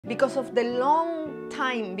Because of the long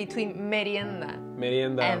time between merienda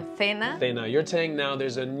and cena. Cena. You're saying now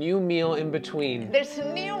there's a new meal in between.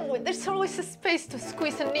 There's always a space to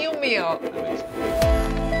squeeze a new meal. That makes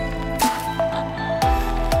sense.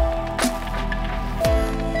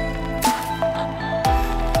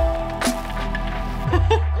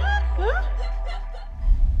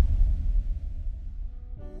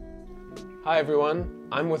 Hi everyone,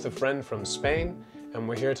 I'm with a friend from Spain, and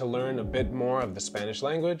we're here to learn a bit more of the Spanish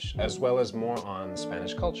language, as well as more on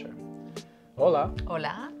Spanish culture. Hola.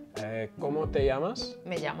 Hola. ¿Cómo te llamas?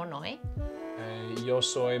 Me llamo Noé. Yo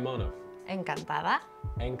soy Mono. Encantada.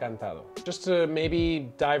 Encantado. Just to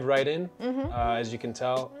maybe dive right in, as you can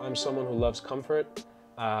tell, I'm someone who loves comfort.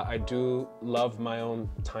 I do love my own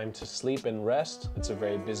time to sleep and rest. It's a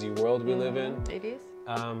very busy world we live in. It is.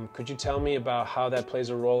 Could you tell me about how that plays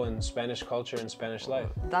a role in Spanish culture and Spanish life?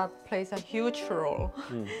 That plays a huge role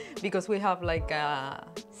because we have like a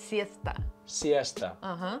siesta. Siesta.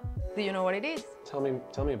 Do you know what it is? Tell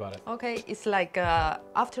me about it. Okay, it's like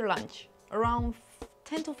after lunch, around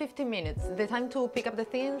 10 to 15 minutes. The time to pick up the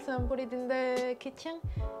things and put it in the kitchen,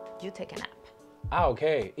 you take a nap. Ah,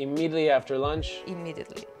 okay. Immediately after lunch?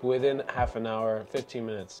 Immediately. Within half an hour, 15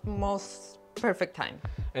 minutes. Most perfect time.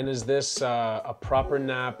 And is this a proper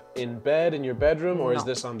nap in bed, in your bedroom, or is No.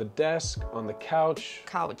 this on the desk, on the couch?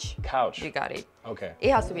 Couch. Couch. You got it. Okay.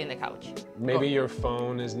 It has to be in the couch. Maybe your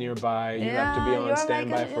phone is nearby, you have to be on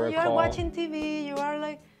standby for a you are call. watching TV, you are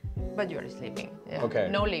like, but you are sleeping. Yeah. Okay.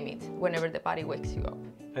 No limit, whenever the body wakes you up.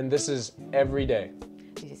 And this is every day?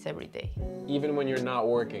 This is every day. Even when you're not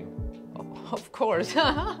working? Of course.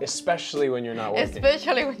 Especially when you're not working?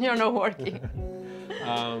 Especially when you're not working.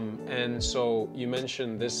 And so you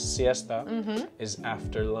mentioned this siesta is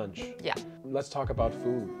after lunch. Yeah. Let's talk about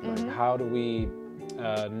food. Like, how do we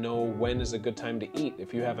know when is a good time to eat?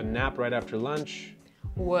 If you have a nap right after lunch?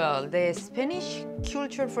 Well, the Spanish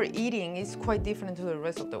culture for eating is quite different to the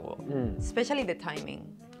rest of the world, especially the timing.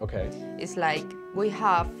 Okay. It's like we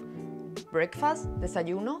have breakfast,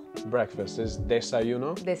 desayuno. Breakfast is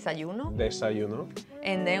desayuno. Desayuno. Desayuno.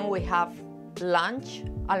 And then we have lunch,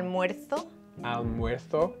 almuerzo.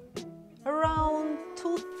 Almuerzo. Around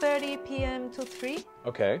 2:30 p.m. to 3.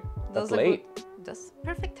 Okay, that's Those are late. That's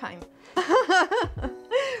perfect time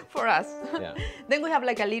for us. Yeah. Then we have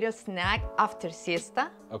like a little snack after siesta,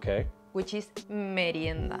 Okay. which is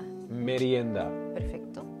merienda. Merienda.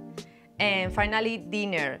 Perfecto. And finally,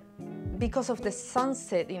 dinner. Because of the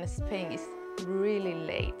sunset in Spain is really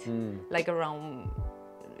late, like around,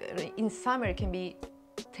 in summer it can be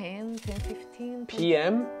 10, 15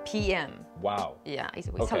 PM? p.m. Wow. Yeah, it's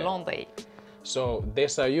Okay. a long day. So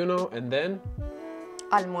desayuno and then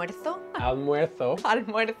Almuerzo. almuerzo.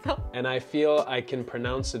 Almuerzo. And I feel I can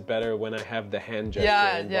pronounce it better when I have the hand gesture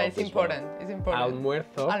Yeah, involved it's as important. well. It's important.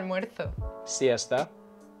 Almuerzo. Almuerzo. Siesta.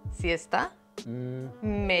 Siesta.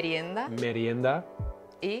 Merienda. Merienda.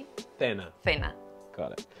 Y Cena. cena.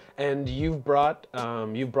 Got it. And you've brought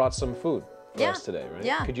some food for us today, right?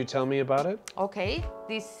 Yeah. Could you tell me about it? Okay,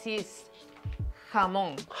 this is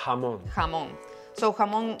jamón. Jamón. Jamón. So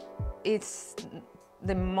jamón is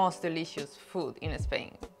the most delicious food in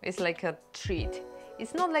Spain. It's like a treat.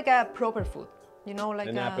 It's not like a proper food, you know, like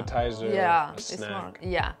An appetizer, yeah, a it's snack.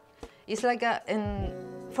 more, yeah. It's like and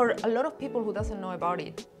for a lot of people who doesn't know about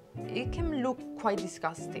it, it can look quite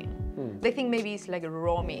disgusting. They think maybe it's like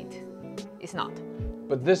raw meat. It's not.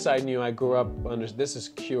 But this I knew, I grew up under, this is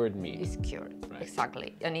cured meat. It's cured, Right.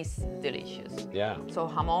 exactly, and it's delicious. Yeah. So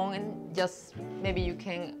jamón, and just maybe you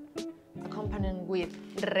can accompany with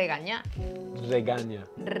regaña. Regaña.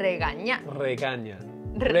 Regaña. Regaña.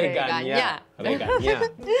 Regaña. Regaña.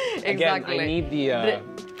 Again, I Exactly. need the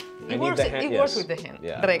It works with the hand.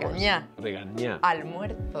 Yeah, Regaña. Regaña.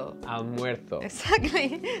 Almuerzo. Almuerzo.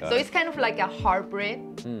 Exactly. So it's kind of like a hard bread.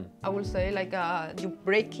 I would say like you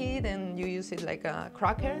break it and you use it like a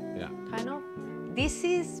cracker. Yeah. Kind of. This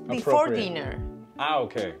is before Appropriate. dinner. Ah,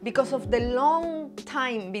 okay. Because of the long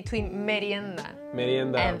time between merienda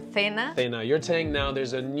Merienda. and cena. Cena. You're saying now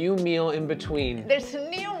there's a new meal in between. There's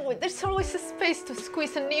always a space to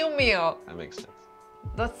squeeze a new meal. That makes sense.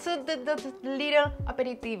 That's the little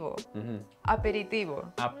aperitivo.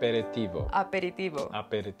 Aperitivo. Aperitivo. Aperitivo.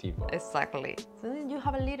 Aperitivo. Exactly. So then you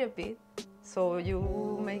have a little bit, so you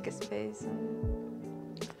make a space.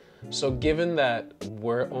 So given that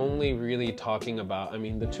we're only really talking about, I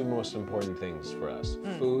mean, the two most important things for us,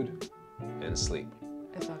 food and sleep.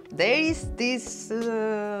 Exactly. There is this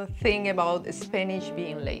thing about Spanish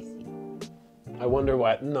being lazy. I wonder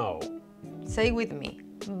what, no. Say with me,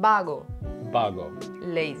 vago. Vago.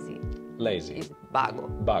 Lazy. Lazy. Is vago.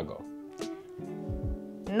 Vago.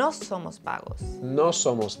 No somos vagos. No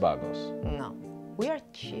somos vagos. No. We are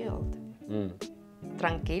chilled.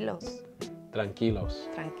 Tranquilos. Tranquilos.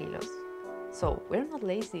 Tranquilos. So, we're not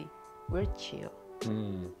lazy. We're chill.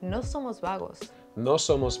 No somos vagos. No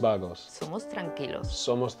somos vagos. Somos tranquilos.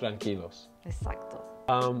 Somos tranquilos. Exacto.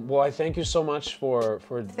 Well, I thank you so much for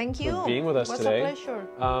Thank you. for being with us It was today. a pleasure.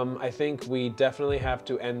 I think we definitely have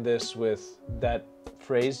to end this with that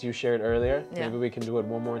phrase you shared earlier. Yeah. Maybe we can do it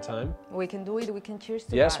one more time. We can do it. We can cheers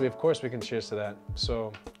to Yes, that. of course we can cheers to that.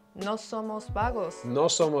 So, No somos vagos. no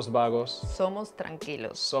somos vagos. Somos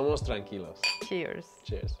tranquilos. Somos tranquilos. Cheers.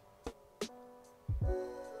 Cheers.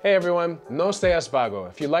 Hey everyone, no seas vago.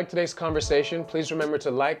 If you liked today's conversation, please remember to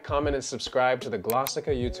like, comment, and subscribe to the Glossika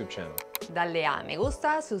YouTube channel. Dale a me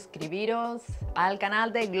gusta, suscribiros al canal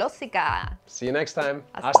de Glossika. See you next time.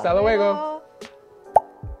 Hasta luego.